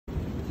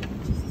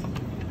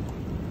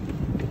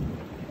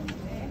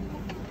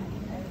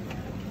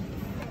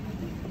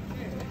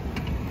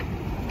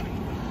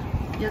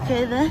You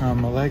okay there?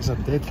 My legs are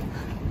dead.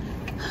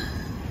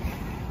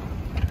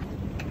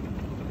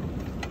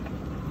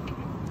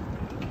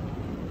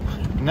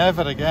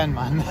 Never again,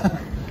 man.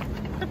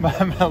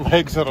 my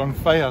legs are on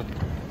fire.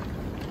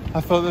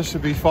 I thought this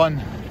would be fun.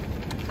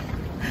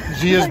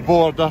 Gia's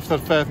bored after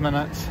 5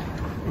 minutes.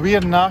 We're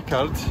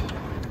knackered.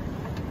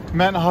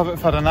 Meant to have it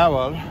for an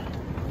hour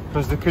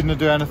because they couldn't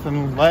do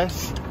anything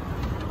less.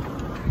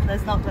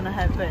 That's not gonna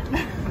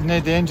happen.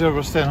 No danger,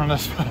 we're staying on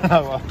this for an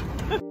hour.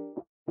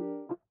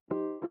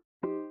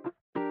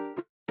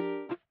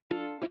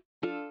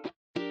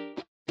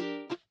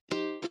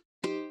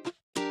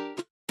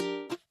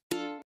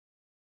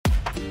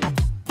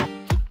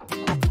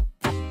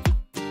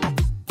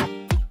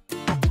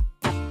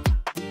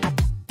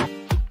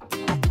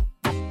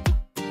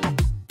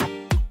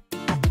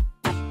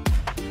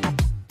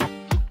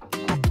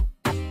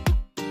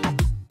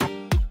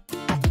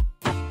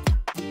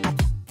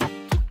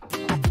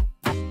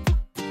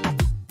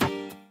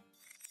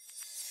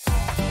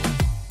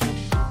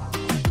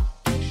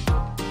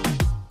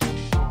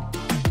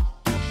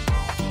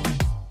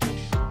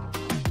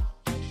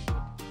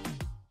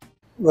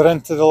 We're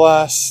into the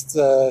last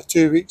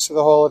 2 weeks of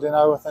the holiday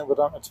now. I think we're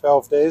down to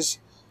 12 days,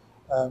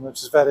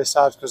 which is very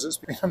sad because it's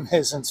been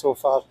amazing so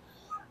far.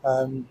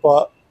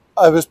 But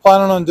I was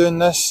planning on doing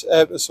this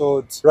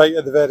episode right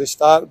at the very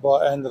start,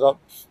 but I ended up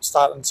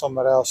starting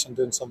somewhere else and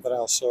doing something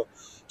else. So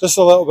just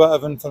a little bit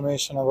of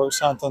information about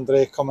Santo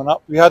André coming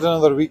up. We had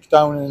another week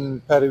down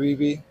in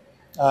Periwibi,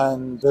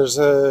 and there's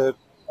a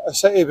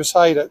city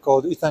beside it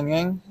called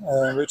Itanying,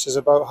 which is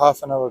about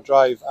half an hour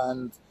drive,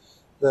 and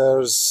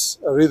there's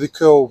a really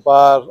cool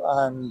bar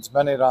and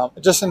mini ramp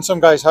just in some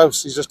guy's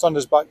house. He's just turned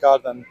his back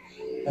garden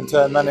into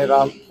a mini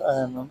ramp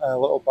and a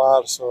little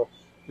bar. So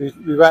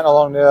we went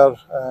along there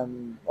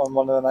on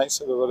one of the nights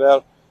that we were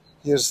there.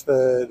 Here's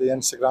the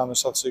Instagram and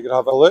stuff so you could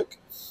have a look.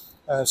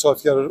 So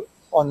if you're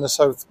on the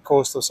south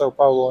coast of São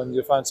Paulo and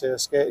you fancy a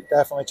skate,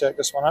 definitely check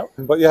this one out.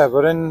 But yeah,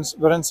 we're in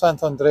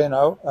Santo André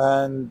now,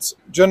 and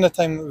during the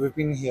time that we've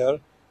been here,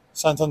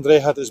 Santo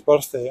André had his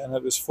birthday and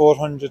it was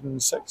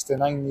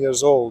 469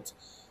 years old.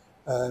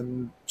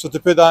 So to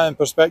put that in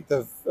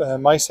perspective,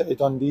 my city,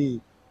 Dundee,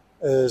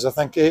 is I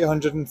think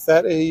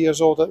 830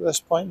 years old at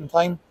this point in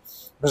time.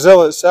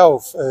 Brazil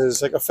itself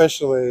is like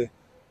officially,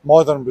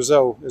 modern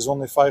Brazil is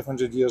only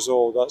 500 years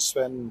old. That's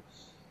when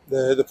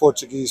the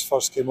Portuguese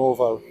first came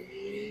over.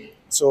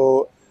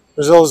 So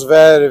Brazil's a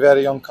very,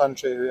 very young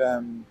country.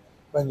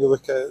 When you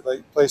look at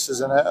like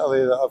places in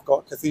Italy that have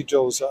got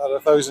cathedrals that are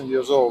 1,000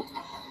 years old,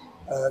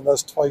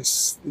 that's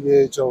twice the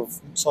age of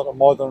sort of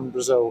modern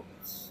Brazil.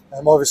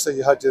 Obviously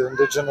you had your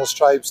indigenous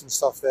tribes and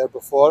stuff there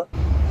before.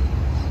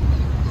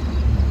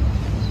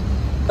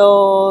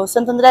 So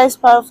Santo André is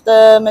part of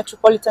the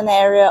metropolitan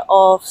area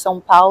of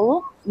São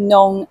Paulo,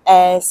 known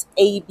as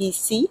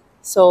ABC,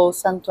 so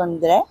Santo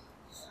André,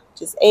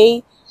 which is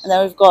A, and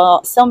then we've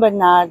got São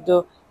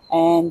Bernardo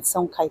and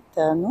São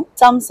Caetano.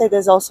 Some say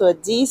there's also a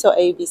D, so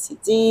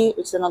ABCD,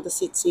 which is another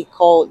city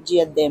called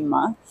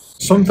Diadema.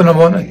 Something I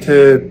wanted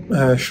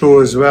to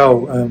show as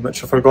well,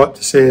 which I forgot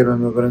to say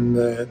when we were in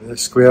the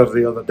square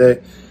the other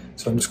day,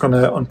 so I'm just going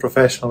to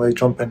unprofessionally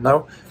jump in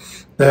now.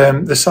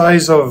 The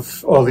size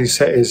of all these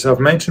cities, I've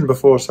mentioned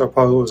before, São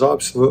Paulo is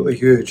absolutely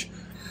huge,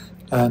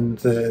 and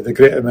the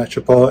greater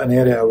metropolitan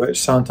area which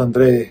Santo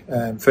André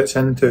fits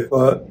into.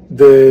 But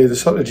the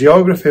sort of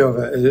geography of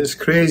it is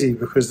crazy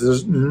because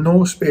there's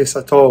no space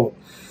at all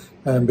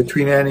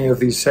between any of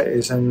these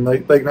cities. And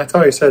like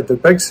Natalia said, they're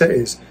big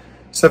cities,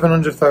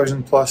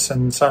 700,000 plus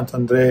in Santo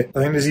André. I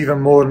think there's even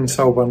more in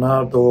São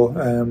Bernardo.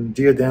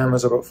 Diadema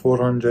is about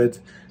 400.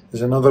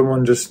 There's another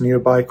one just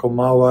nearby called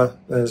Mauá.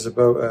 There's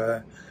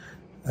about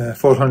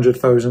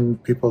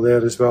 400,000 people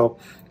there as well.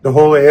 The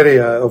whole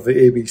area of the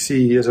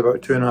ABC is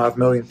about 2.5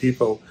 million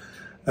people.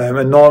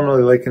 And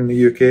normally, like in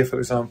the UK, for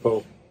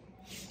example,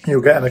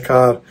 you'll get in a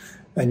car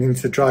and you need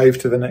to drive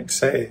to the next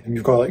city. And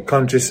you've got like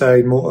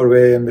countryside,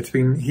 motorway in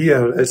between.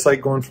 Here, it's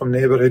like going from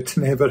neighbourhood to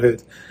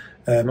neighbourhood.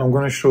 I'm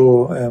going to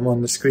show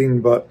on the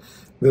screen, but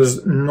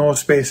there's no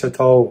space at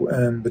all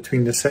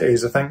between the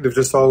cities. I think they've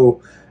just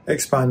all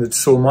expanded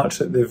so much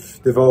that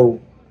they've all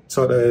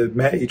sort of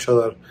met each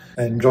other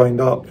and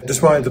joined up. I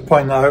just wanted to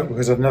point that out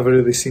because I've never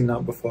really seen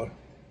that before.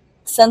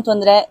 Santo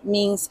André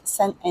means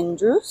St.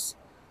 Andrews,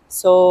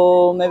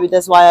 so maybe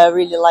that's why I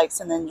really like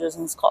St. Andrews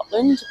in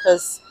Scotland,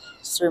 because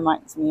it just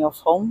reminds me of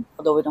home,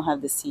 although we don't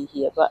have the sea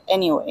here. But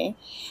anyway,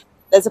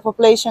 there's a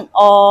population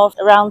of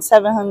around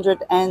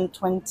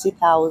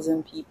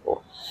 720,000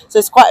 people, so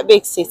it's quite a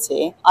big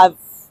city. I've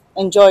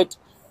enjoyed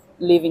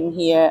living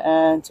here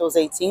until I was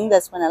 18,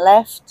 that's when I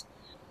left.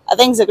 I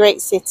think it's a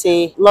great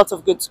city, lots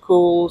of good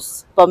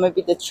schools, but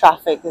maybe the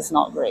traffic is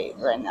not great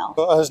right now.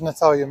 But as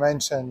Natalia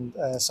mentioned,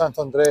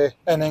 Santo André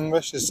in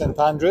English is St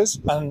Andrews,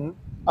 and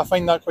I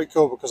find that quite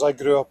cool because I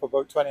grew up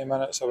about 20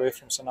 minutes away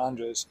from St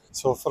Andrews.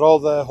 So for all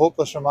the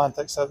hopeless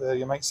romantics out there,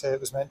 you might say it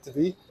was meant to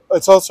be.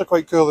 It's also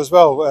quite cool as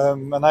well,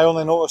 and I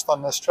only noticed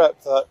on this trip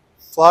that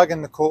flag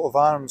in the coat of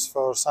arms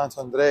for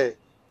Santo André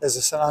is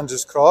the St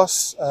Andrew's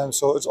cross,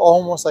 so it's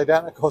almost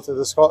identical to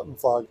the Scotland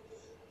flag,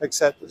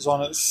 except it's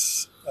on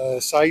its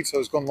side, so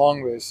it's gone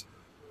long ways,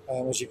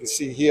 as you can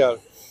see here,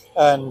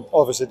 and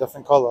obviously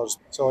different colours.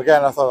 So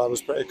again, I thought that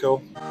was pretty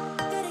cool.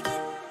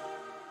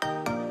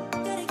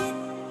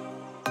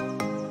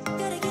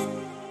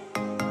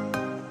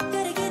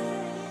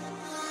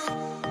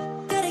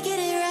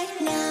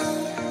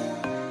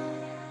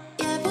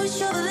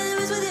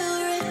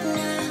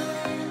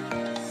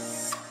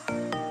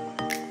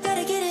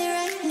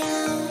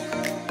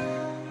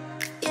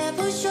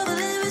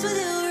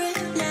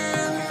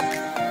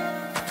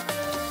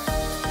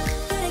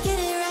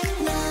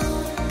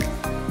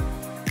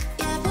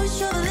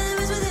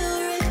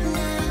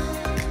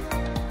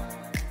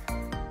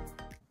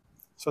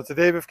 So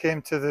today we've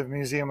came to the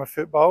Museum of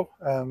Football.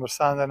 We're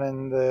standing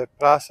in the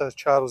Praça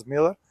Charles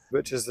Miller,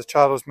 which is the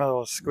Charles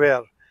Miller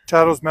Square.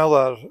 Charles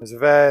Miller is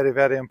very,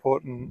 very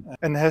important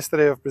in the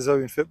history of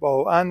Brazilian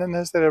football and in the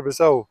history of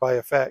Brazil by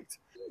effect.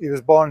 He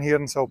was born here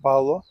in São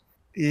Paulo.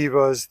 He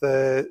was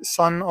the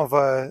son of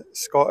a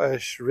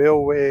Scottish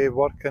railway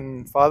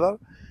working father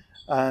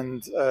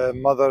and a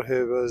mother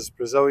who was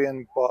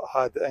Brazilian but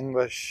had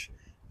English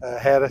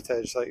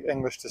heritage, like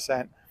English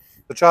descent.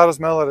 So Charles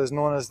Miller is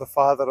known as the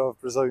father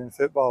of Brazilian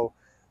football,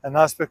 and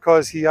that's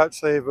because he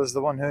actually was the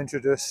one who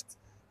introduced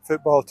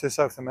football to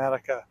South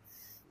America.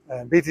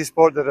 BT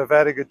Sport did a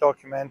very good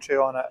documentary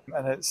on it,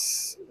 and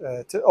it's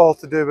all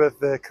to do with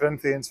the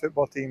Corinthians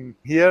football team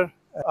here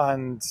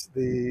and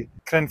the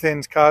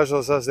Corinthians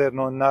Casuals, as they're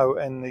known now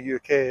in the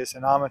UK. It's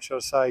an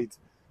amateur side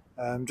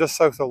just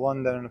south of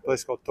London in a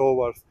place called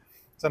Tolworth.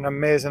 It's an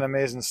amazing,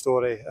 amazing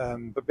story.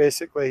 But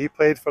basically, he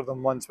played for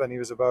them once when he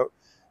was about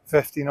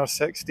 15 or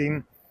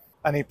 16.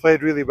 And he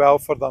played really well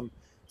for them.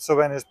 So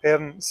when his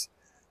parents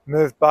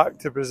moved back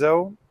to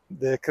Brazil,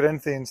 the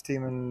Corinthians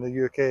team in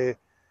the UK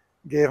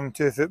gave him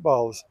 2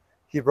 footballs.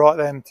 He brought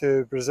them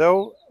to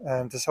Brazil,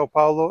 to Sao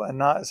Paulo,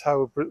 and that is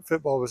how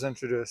football was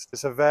introduced.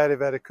 It's a very,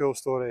 very cool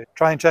story.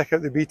 Try and check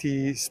out the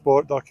BT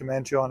Sport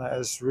documentary on it.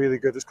 It's really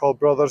good. It's called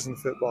Brothers in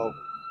Football.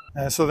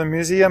 So the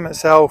museum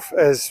itself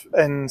is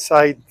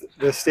inside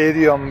the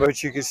stadium,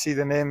 which you can see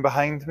the name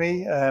behind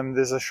me.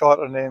 There's a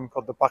shorter name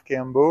called the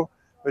Pacaembu,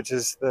 which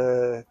is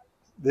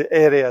the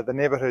area, the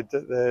neighbourhood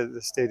that the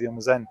stadium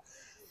was in.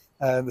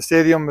 The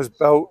stadium was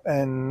built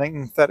in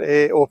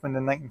 1938, opened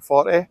in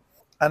 1940,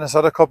 and it's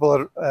had a couple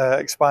of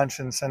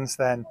expansions since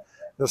then.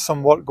 There's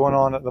some work going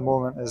on at the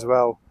moment as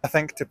well, I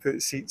think, to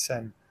put seats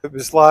in. It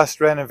was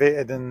last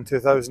renovated in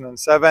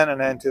 2007,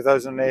 and then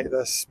 2008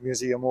 this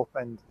museum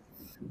opened.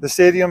 The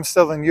stadium's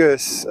still in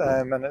use,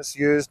 and it's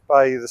used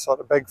by the sort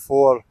of big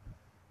 4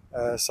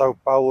 Sao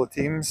Paulo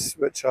teams,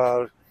 which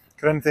are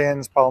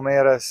Corinthians,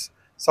 Palmeiras,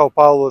 Sao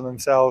Paulo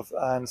themselves,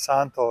 and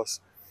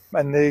Santos.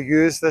 And they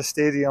use this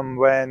stadium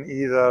when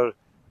either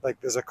like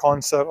there's a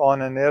concert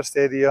on in their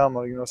stadium,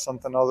 or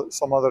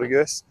some other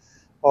use,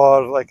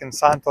 or like in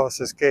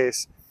Santos's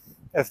case,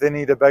 if they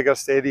need a bigger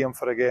stadium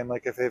for a game,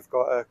 like if they've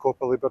got a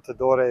Copa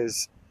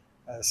Libertadores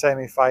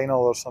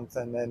semi-final or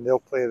something, then they'll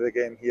play the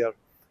game here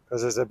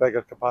because there's a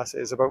bigger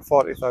capacity. It's about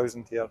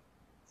 40,000 here.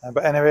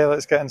 But anyway,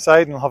 let's get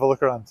inside and have a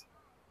look around.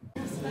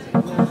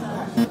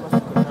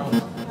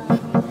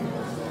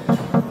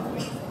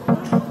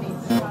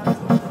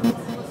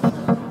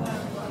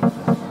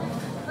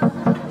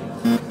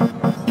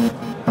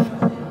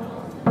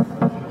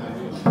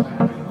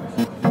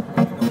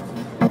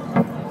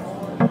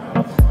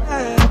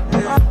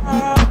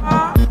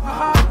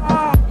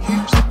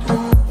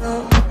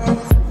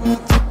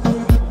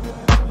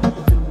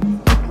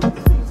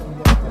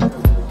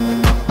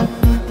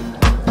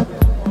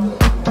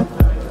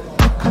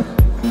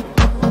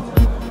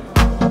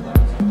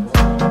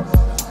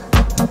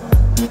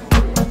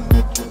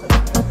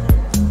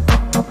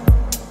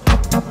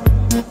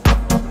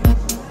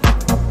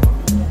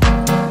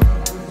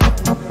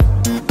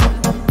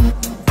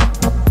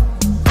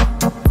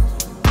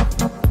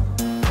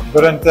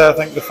 We're into, I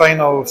think, the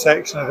final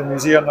section of the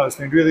museum now. It's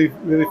been really,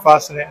 really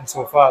fascinating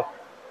so far.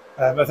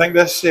 I think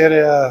this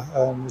area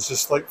is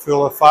just like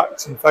full of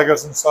facts and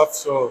figures and stuff.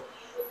 So,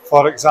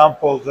 for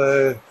example,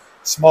 the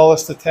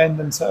smallest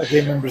attendance at a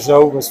game in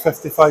Brazil was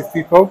 55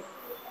 people.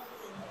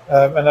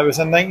 And it was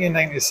in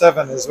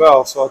 1997 as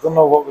well. So I don't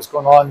know what was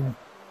going on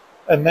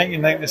in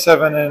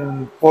 1997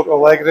 in Porto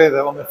Alegre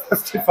that only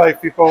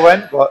 55 people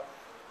went, but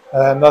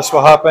that's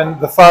what happened.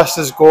 The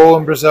fastest goal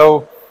in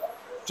Brazil,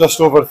 just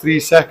over 3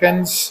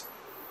 seconds.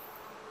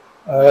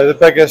 The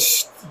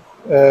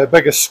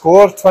biggest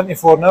score,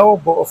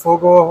 24-0,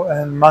 Botafogo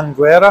and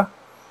Mangueira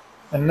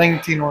in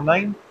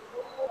 1909.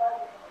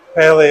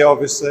 Pele,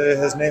 obviously,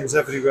 his name's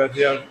everywhere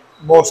here.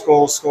 Most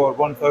goals scored,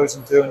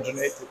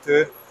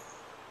 1,282,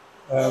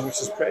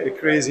 which is pretty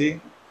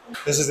crazy.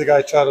 This is the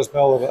guy Charles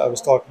Miller that I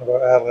was talking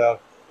about earlier,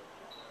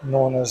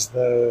 known as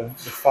the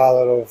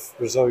father of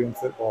Brazilian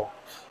football.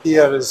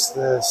 Here is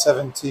the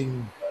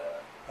 17,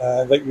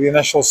 like the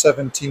initial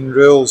 17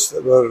 rules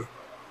that were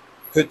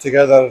put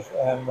together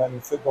when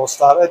football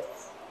started.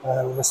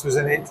 This was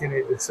in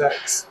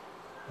 1886,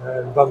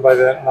 done by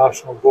the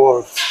International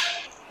Board.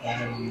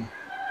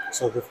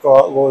 So they've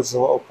got loads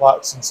of little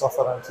plaques and stuff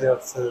around here.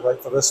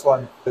 Like for this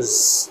one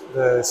is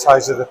the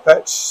size of the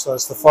pitch. So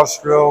it's the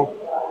first row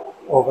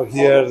over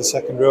here, the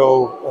second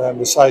row,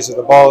 the size of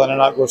the ball, and then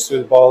that goes through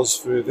the balls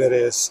through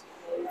various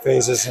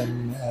phases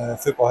in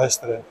football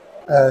history.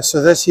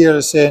 So this year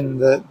is saying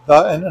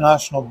that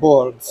international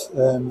board,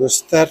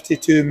 there's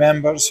 32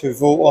 members who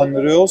vote on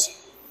the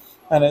rules,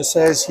 and it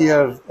says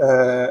here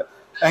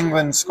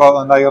England,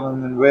 Scotland,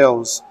 Ireland and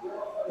Wales,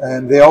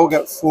 and they all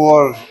get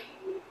 4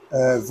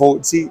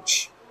 votes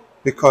each,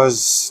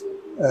 because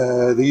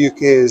the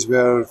UK is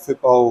where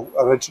football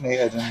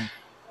originated, and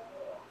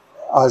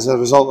as a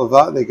result of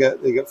that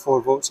they get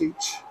 4 votes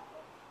each.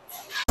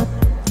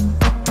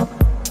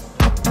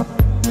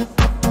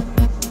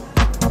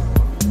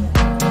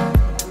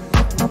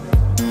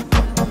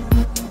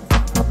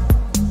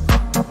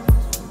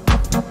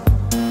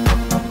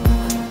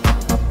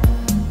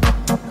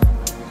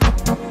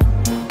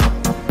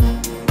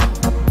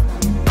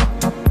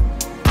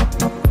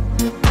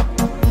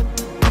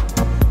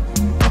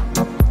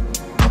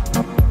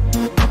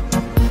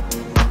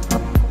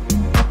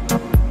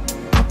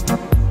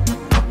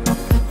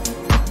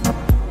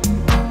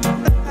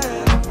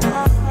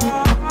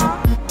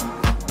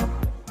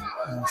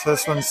 So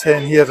this one's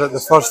saying here that the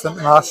first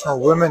international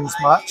women's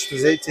match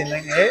was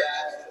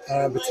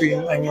 1898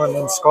 between England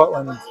and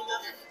Scotland,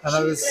 and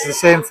it was the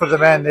same for the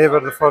men. They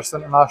were the first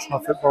international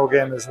football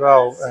game as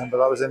well, but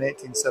that was in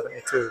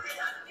 1872.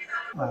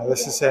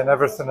 This is saying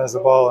everything is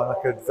a ball, and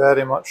I could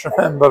very much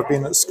remember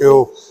being at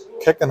school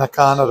kicking a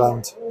can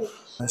around.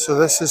 So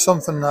this is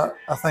something that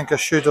I think I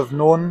should have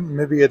known,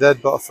 maybe I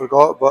did but I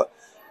forgot, but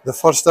the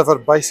first ever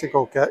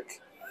bicycle kick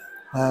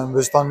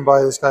was done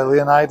by this guy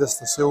Leonidas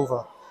da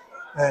Silva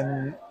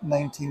in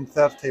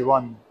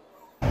 1931.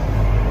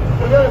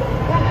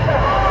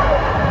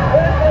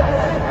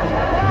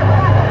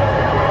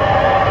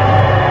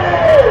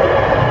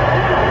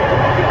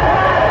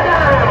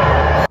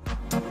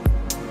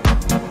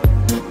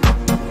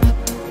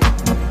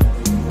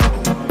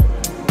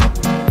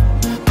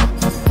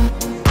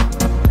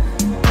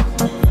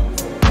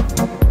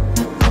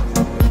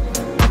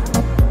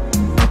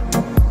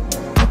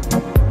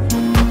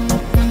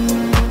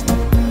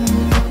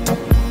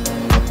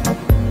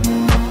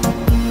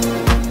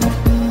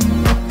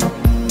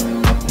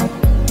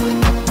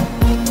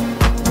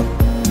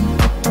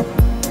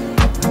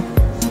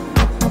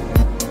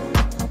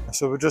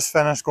 So we just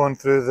finished going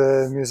through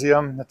the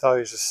museum.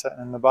 Natalia's just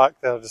sitting in the back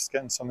there, just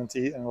getting something to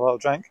eat and a little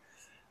drink.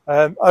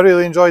 I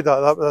really enjoyed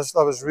that.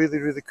 That was really,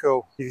 really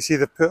cool. You can see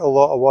they put a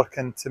lot of work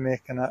into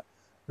making it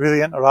really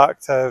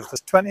interactive. There's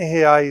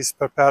 20 AIs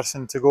per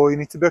person to go. You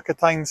need to book a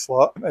time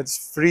slot.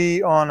 It's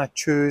free on a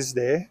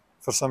Tuesday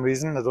for some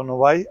reason, I don't know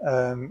why.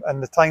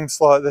 And the time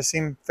slot, they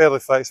seem fairly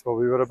flexible.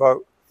 We were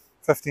about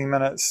 15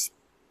 minutes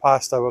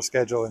past our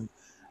schedule, and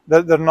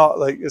they're not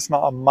like, it's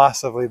not a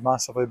massively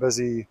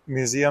busy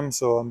museum,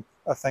 so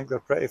I think they're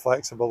pretty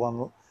flexible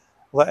on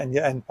letting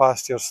you in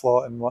past your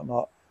slot and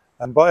whatnot.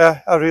 But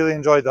yeah, I really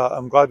enjoyed that.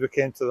 I'm glad we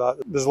came to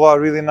that. There's a lot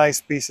of really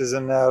nice pieces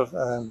in there,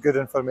 good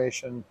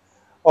information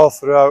all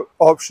throughout,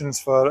 options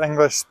for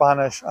English,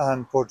 Spanish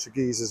and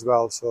Portuguese as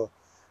well. So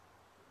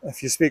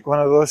if you speak one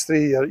of those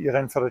 3, you're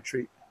in for a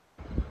treat.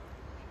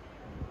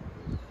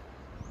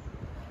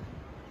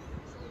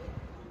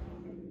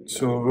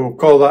 So we'll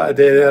call that a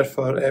day there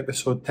for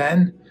episode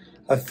 10.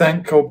 I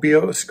think I'll be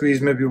able to squeeze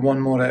maybe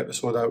one more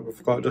episode out.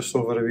 We've got just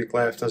over a week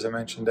left, as I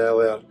mentioned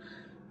earlier.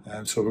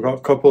 So we've got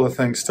a couple of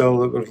things still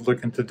that we're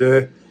looking to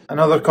do.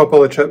 Another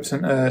couple of trips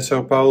into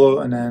São Paulo,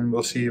 and then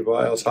we'll see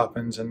what else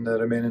happens in the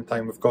remaining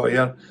time we've got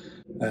here.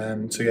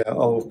 So yeah,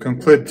 I'll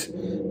conclude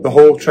the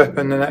whole trip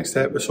in the next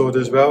episode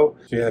as well.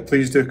 So yeah,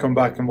 please do come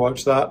back and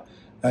watch that.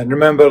 And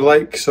remember,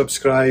 like,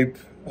 subscribe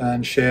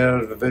and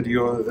share the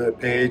video, the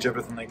page,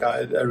 everything like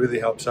that. It really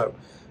helps out.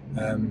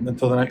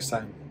 Until the next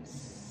time.